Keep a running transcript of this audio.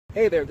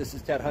Hey there, this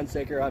is Ted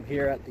Hunsaker. I'm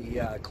here at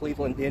the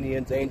Cleveland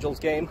Indians-Angels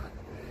game.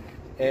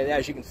 And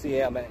as you can see,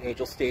 I'm at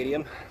Angel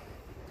Stadium,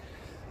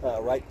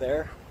 right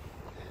there.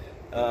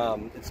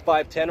 It's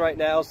 5:10 right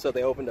now, so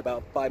they opened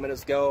about 5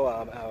 minutes ago.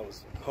 I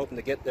was hoping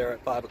to get there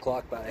at 5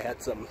 o'clock, but I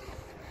had some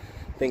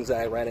things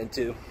I ran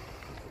into.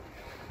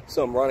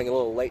 So I'm running a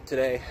little late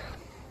today.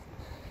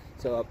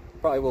 So I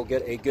probably will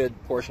get a good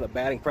portion of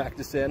batting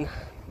practice in.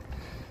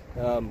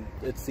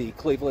 It's the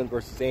Cleveland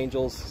versus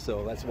Angels,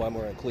 so that's why I'm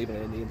wearing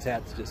Cleveland Indians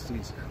hats, just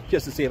to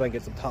see if I can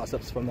get some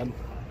toss-ups from them.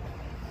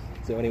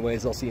 So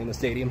anyways, I'll see you in the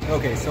stadium.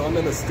 Okay, so I'm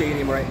in the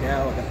stadium right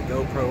now. I got the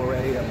GoPro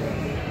ready. I'm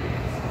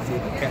gonna see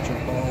if I'm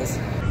catching balls.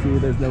 See,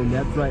 there's no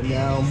nets right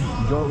now.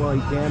 Enjoy it while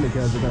you can,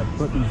 because we're gonna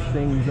put these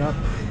things up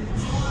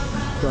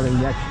starting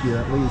next year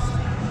at least.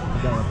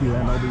 I've got a few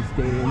MLB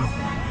stadiums.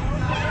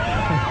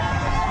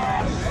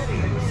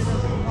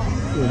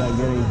 See if I can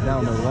get these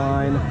down the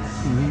line.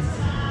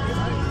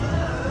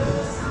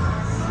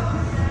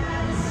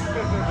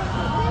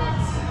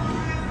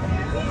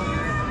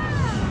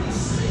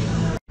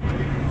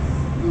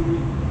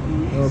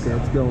 Okay,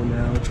 it's going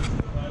now.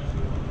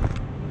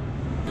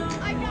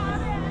 I got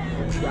it!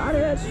 Got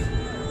it!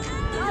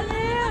 Got it!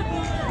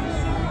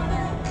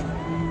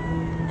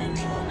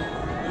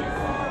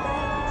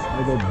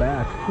 I go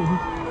back.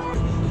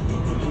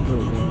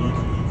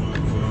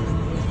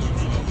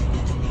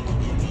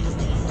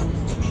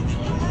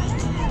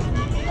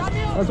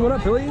 That's what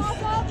up, Phillies?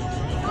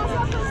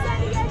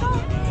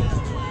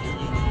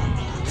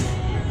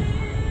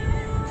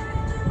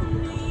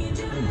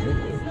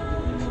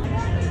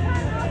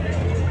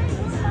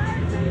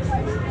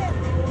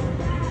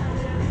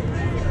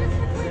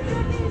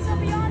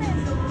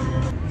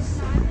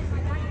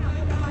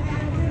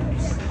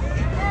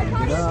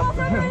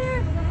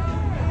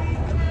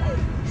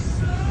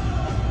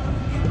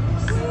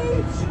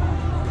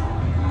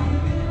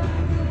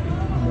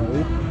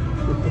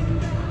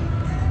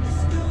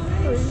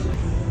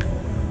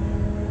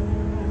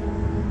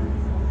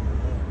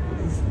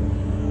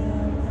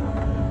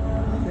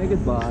 Say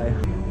goodbye.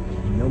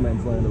 No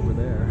man's land over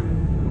there.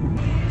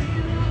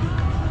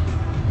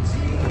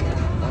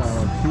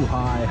 Oh, too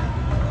high.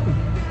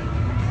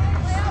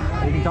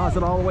 You can toss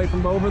it all the way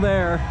from over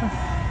there.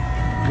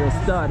 You're a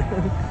stud.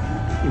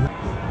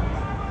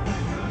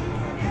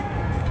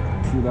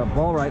 See that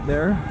ball right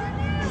there?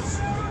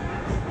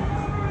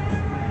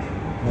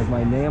 Has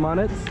my name on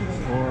it,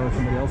 or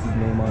somebody else's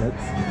name on it.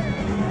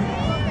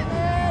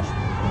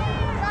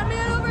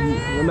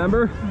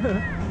 Remember?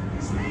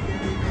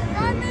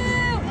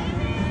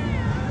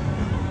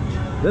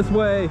 This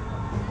way.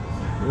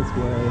 This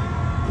way.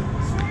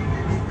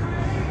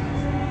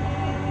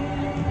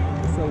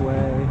 This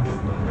away.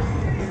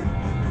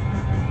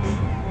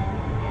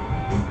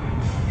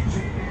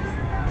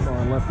 Come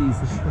on, lefties.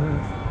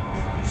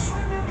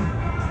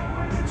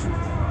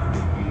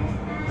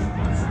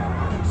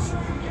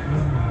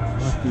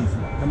 Lefties.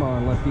 Come on,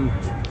 lefty.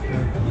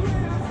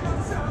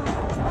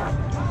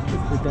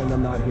 Just pretend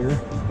I'm not here.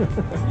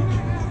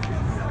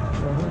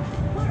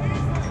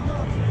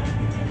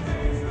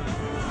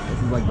 This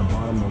is like the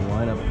bottom of the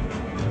lineup.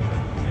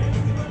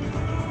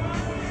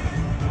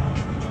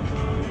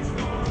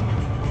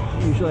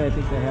 Usually I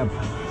think they have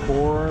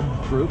 4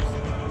 groups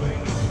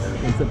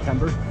in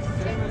September.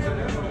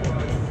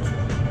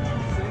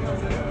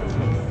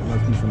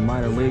 Must be some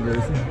minor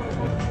leaguers.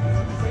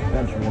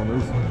 Bench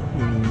warmers.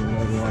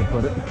 Where do I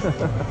put it?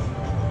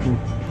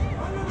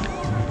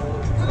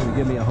 Maybe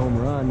give me a home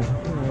run.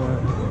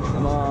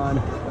 Come on.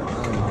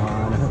 Come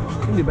on.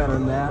 You can do better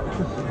than that.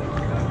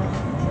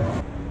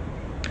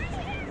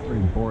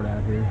 Pretty bored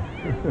out here.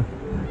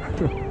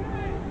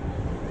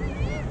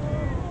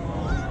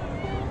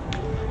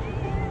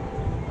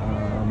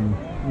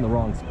 In the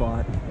wrong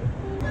spot.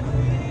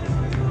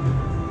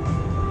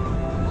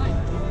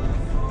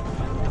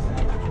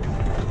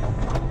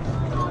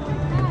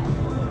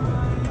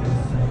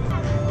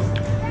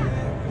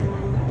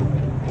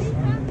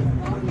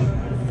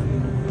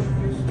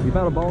 You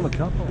found a ball in the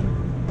cup holder.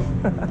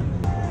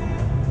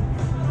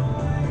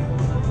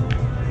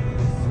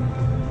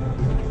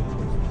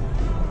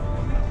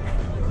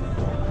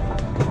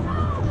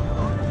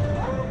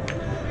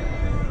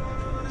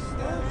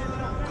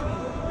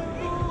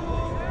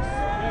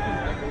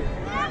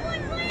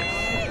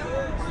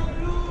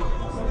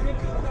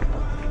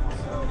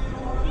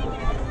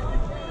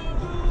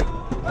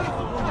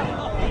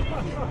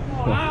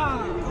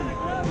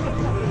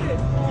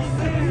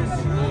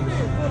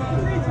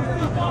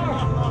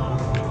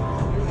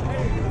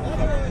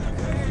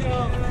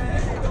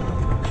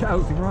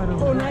 Right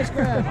over. Oh, nice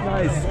grab.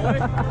 Nice.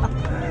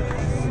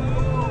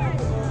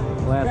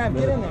 Last Grab,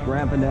 minute, get in there.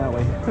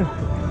 Grampinelli.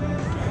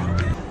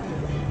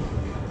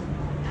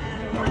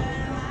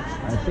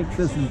 I think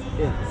this is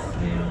it.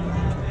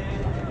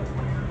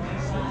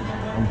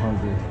 I'm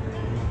hungry.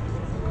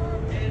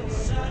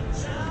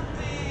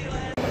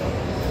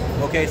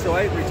 Okay, so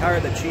I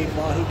retired the Chief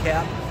Wahoo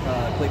cap,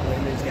 Cleveland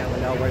Indians cap,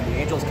 and now wearing the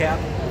Angels cap.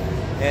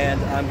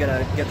 and I'm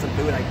gonna get some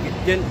food. I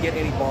didn't get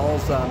any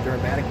balls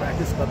during batting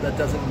practice, but that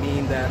doesn't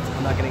mean that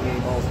I'm not getting any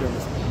balls during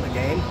the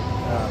game,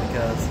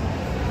 because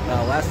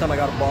last time I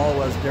got a ball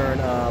was during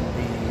the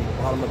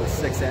bottom of the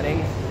 6th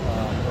inning,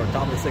 or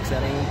top of the 6th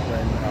inning,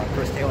 when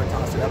Chris Taylor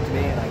tossed it up to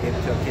me and I gave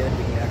it to a kid.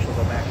 We can actually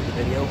go back to the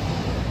video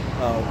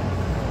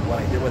what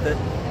I did with it.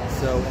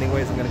 So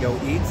anyways, I'm gonna go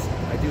eat.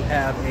 I do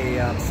have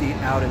a seat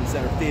out in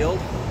center field.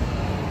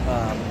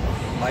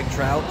 Mike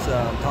Trout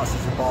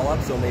tosses the ball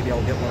up, so maybe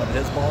I'll get one of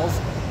his balls.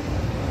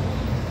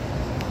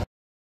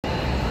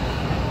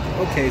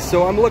 Okay,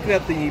 so I'm looking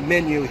at the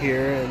menu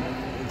here, and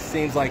it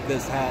seems like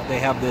they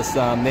have this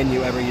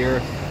menu every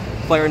year,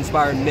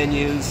 player-inspired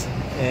menus,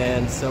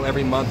 and so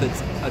every month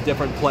it's a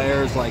different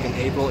players. Like in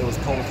April, it was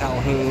Cole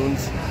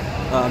Calhoun's,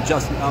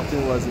 Justin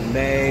Upton was in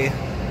May,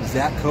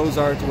 Zach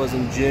Cozart was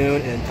in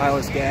June, and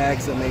Tyler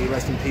Skaggs, and may he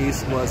rest in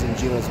peace, was in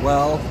June as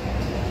well.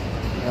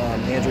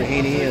 Andrew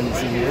Heaney, and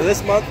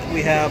this month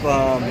we have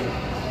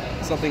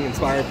something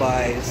inspired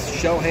by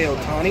Shohei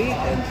Ohtani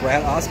and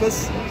Brad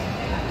Ausmus,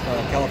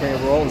 California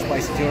roll and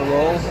spicy tuna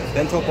roll,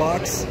 bento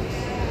box,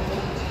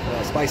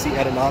 spicy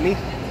edamame.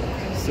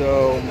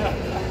 So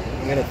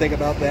I'm gonna think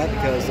about that,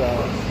 because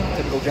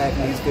typical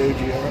Japanese food,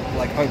 you're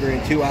like hungry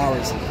in 2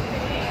 hours,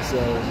 so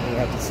we'll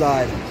have to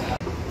decide.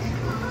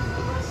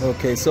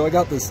 Okay, so I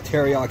got this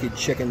teriyaki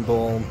chicken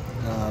bowl.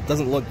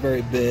 Doesn't look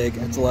very big.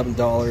 It's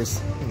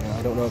 $11.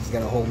 I don't know if it's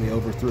gonna hold me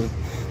over through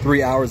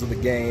 3 hours of the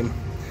game,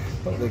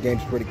 but the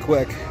game's pretty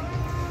quick.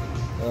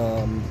 What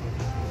are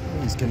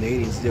these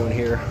Canadians doing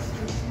here?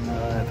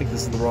 I think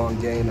this is the wrong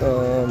game.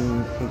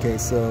 Okay,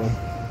 so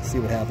let's see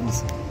what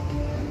happens.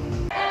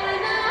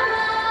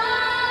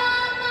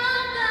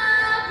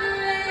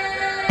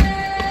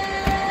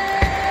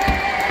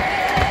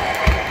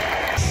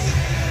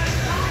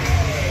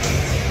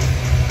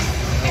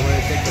 I'm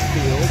gonna take the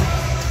field.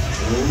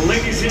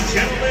 Ladies and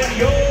gentlemen,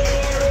 your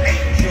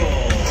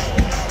Angel,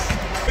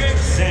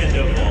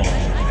 Sandoval.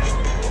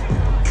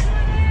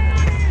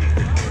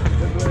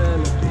 Good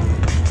win.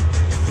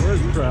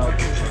 Where's Trout?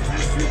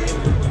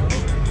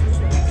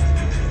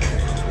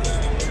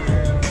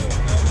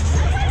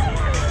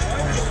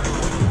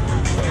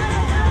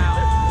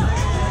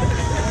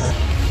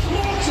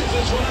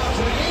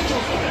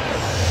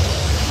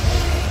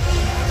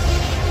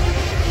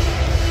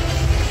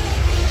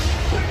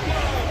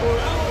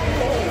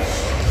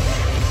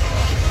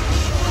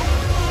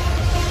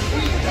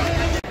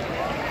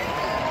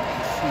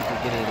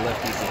 Get any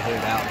lefties to hit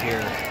it out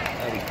here.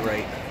 That'd be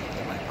great.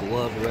 Got my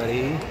glove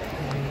ready.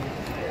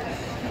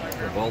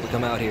 For the ball to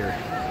come out here.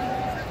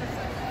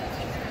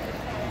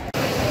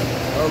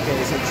 Okay,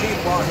 so Chief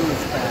Wahoo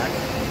is back.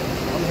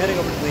 I'm heading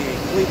over to the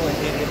Cleveland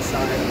Indians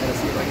side. I'm going to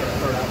see if I get a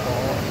third out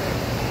ball.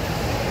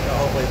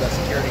 Hopefully the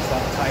security's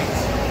not tight.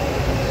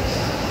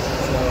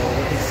 So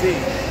we can see.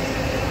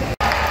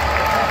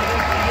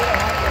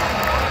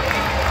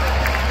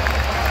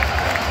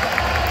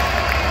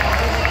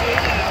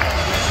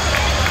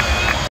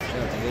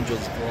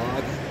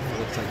 Vlog. It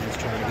looks like he's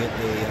trying to get a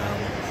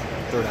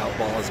third out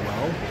ball as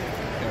well.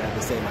 Kind of have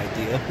the same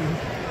idea.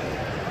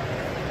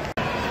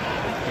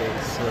 Okay,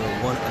 so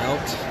 1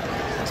 out.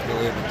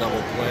 Possibility of a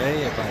double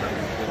play. If I get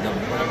a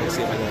double play, I'm going to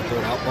see if I get a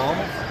third out ball.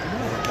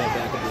 Head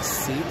back up the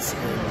seats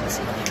and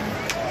see if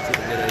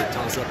I get a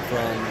toss up from,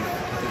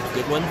 I think,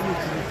 Goodwin.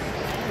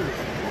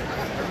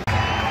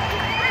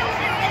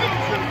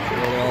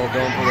 We're all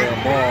going for the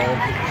ball,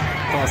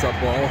 toss up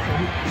ball.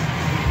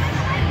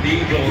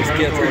 These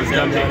kids always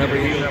have down every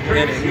inning.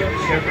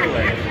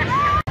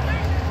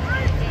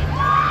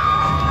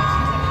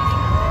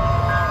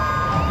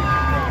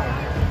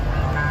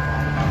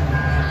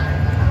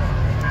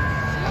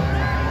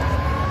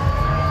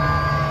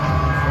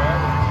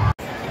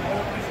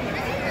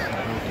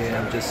 Okay,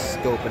 I'm just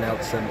scoping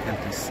out some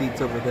empty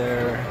seats over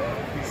there.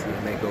 See if I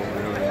may go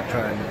over there and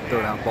try and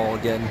throw out ball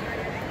again.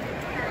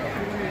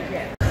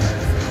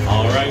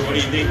 All right, what do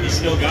you think? You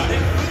still got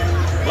it?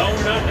 Well,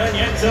 we're not done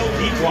yet, so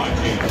keep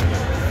watching.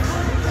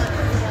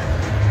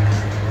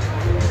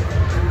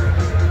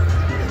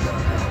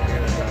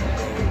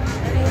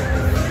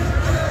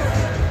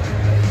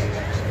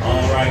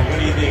 All right, what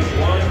do you think?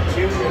 1,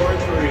 2, or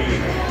 3?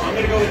 I'm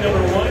going to go with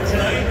number 1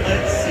 tonight.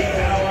 Let's see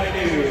how I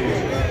do.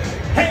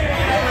 Hey,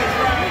 that's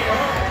right.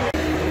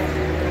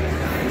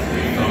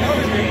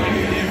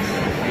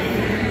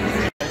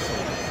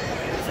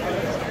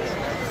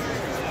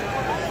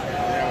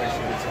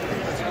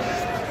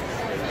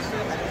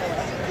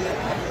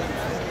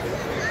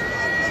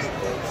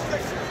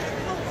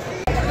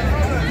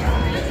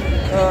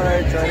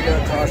 Alright, trying to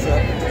get a toss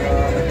up.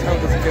 My toe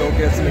doesn't feel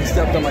good, so he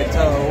stepped on my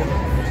toe.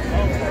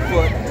 My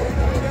foot.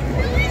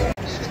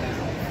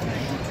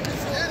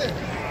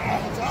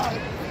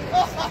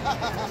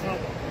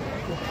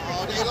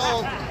 All day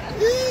long.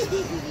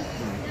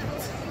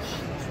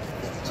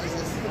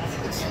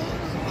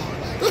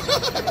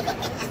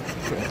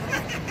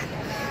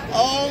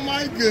 Oh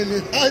my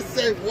goodness. I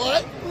say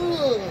what?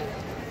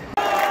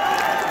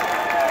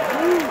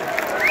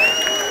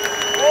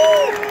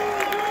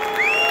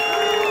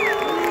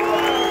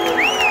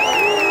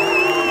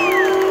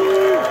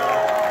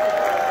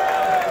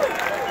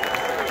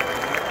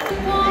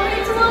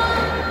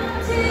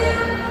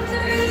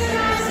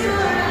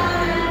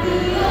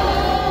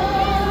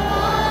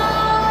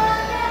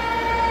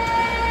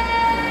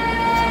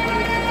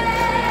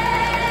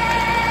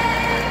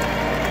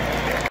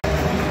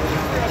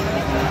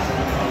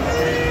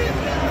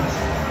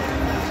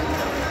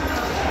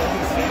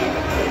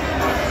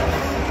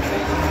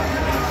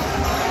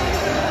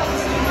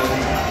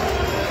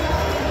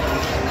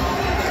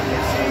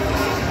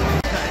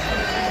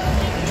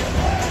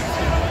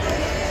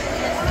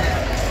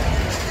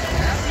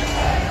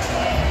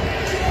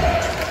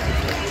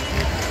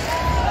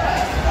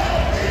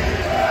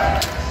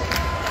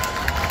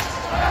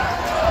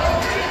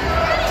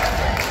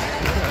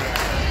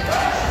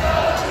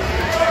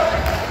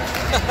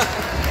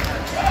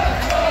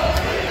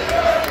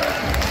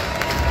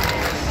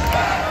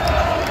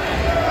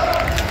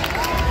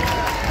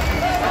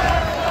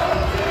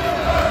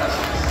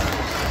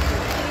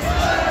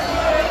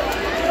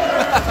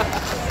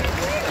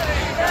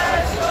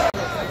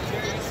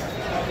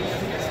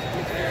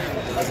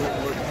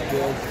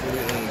 for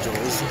the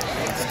Angels.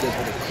 It's good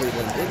for the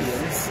Cleveland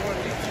Indians.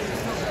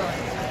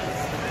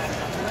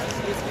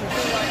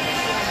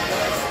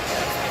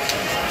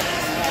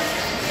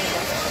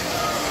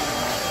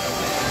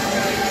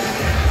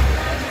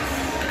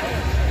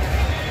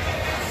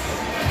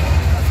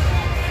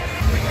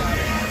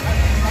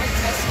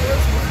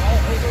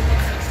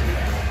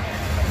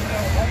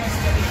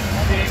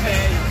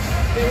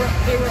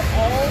 They were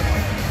all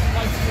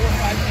like 4 or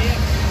 5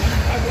 a.m.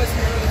 I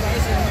wasn't early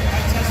riser.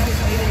 My test was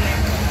 8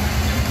 a.m.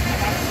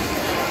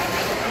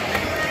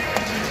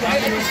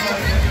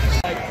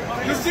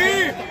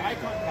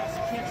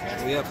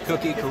 We have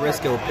Cookie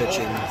Carrasco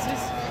pitching.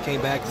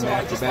 Came back from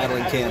after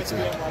battling cancer.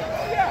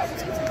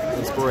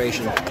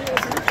 Inspiration.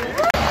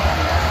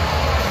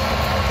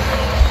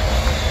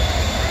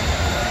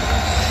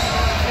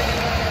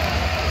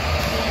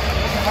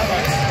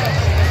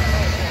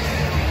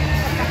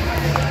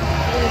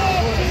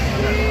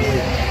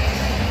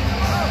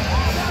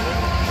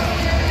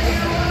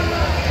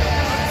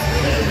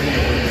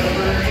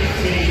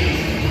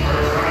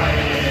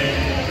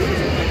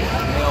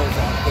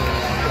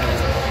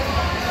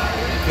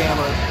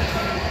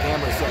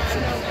 Camera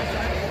section.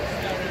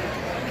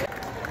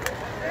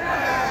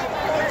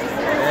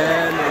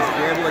 And is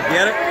he able to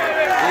get it?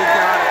 He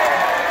got it.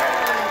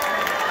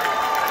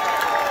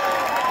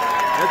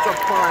 It's a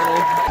final.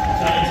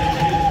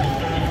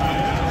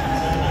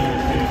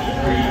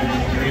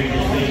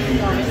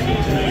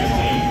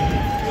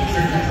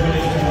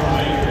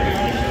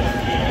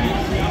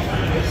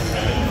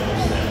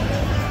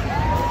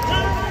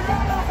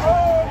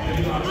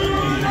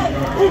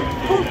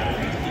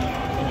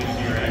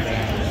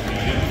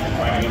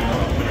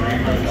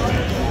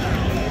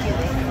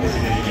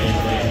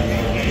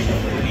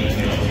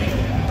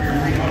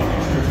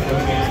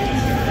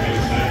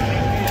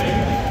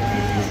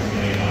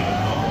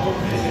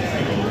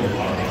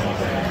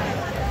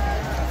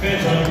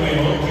 Fans on the way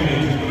home, tune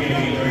into the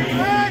beginning of 30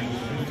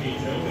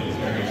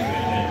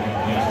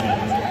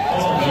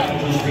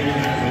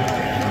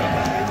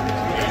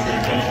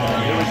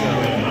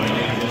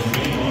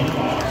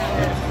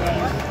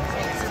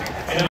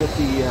 With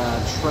the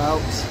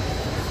Trout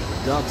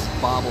Ducks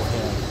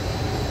bobblehead.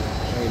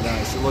 Very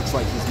nice. It looks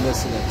like he's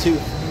missing a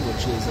tooth,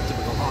 which is a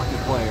typical hockey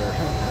player.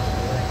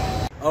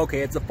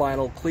 Okay, it's the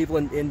final.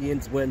 Cleveland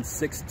Indians win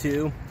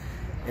 6-2,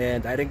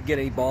 and I didn't get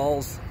any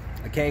balls.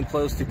 I came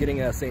close to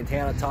getting a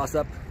Santana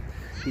toss-up.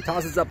 He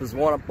tosses up his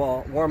warm-up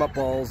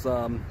balls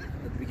at the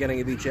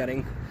beginning of each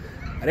inning.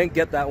 I didn't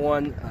get that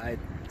one.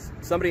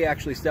 Somebody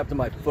actually stepped on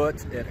my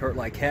foot. It hurt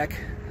like heck.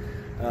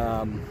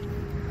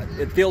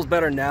 It feels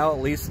better now, at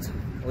least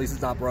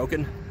it's not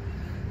broken.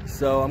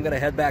 So I'm gonna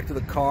head back to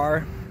the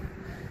car,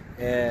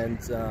 and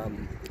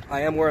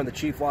I am wearing the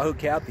Chief Wahoo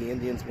cap. The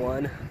Indians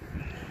won,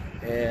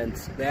 and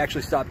they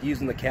actually stopped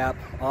using the cap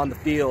on the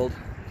field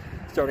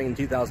starting in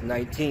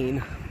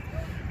 2019.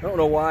 I don't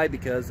know why,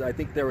 because I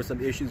think there were some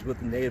issues with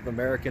the Native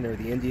American or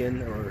the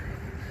Indian or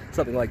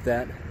something like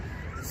that.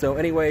 So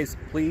anyways,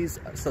 please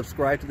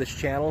subscribe to this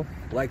channel,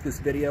 like this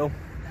video,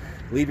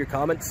 leave your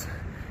comments,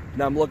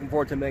 and I'm looking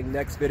forward to making the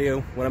next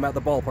video when I'm at the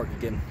ballpark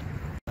again.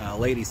 This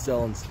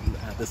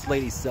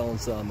lady's selling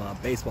some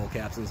baseball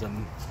caps and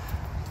some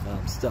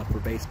stuff for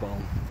baseball.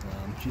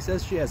 She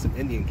says she has some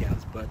Indian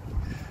caps, but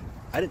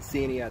I didn't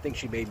see any. I think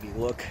she made me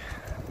look.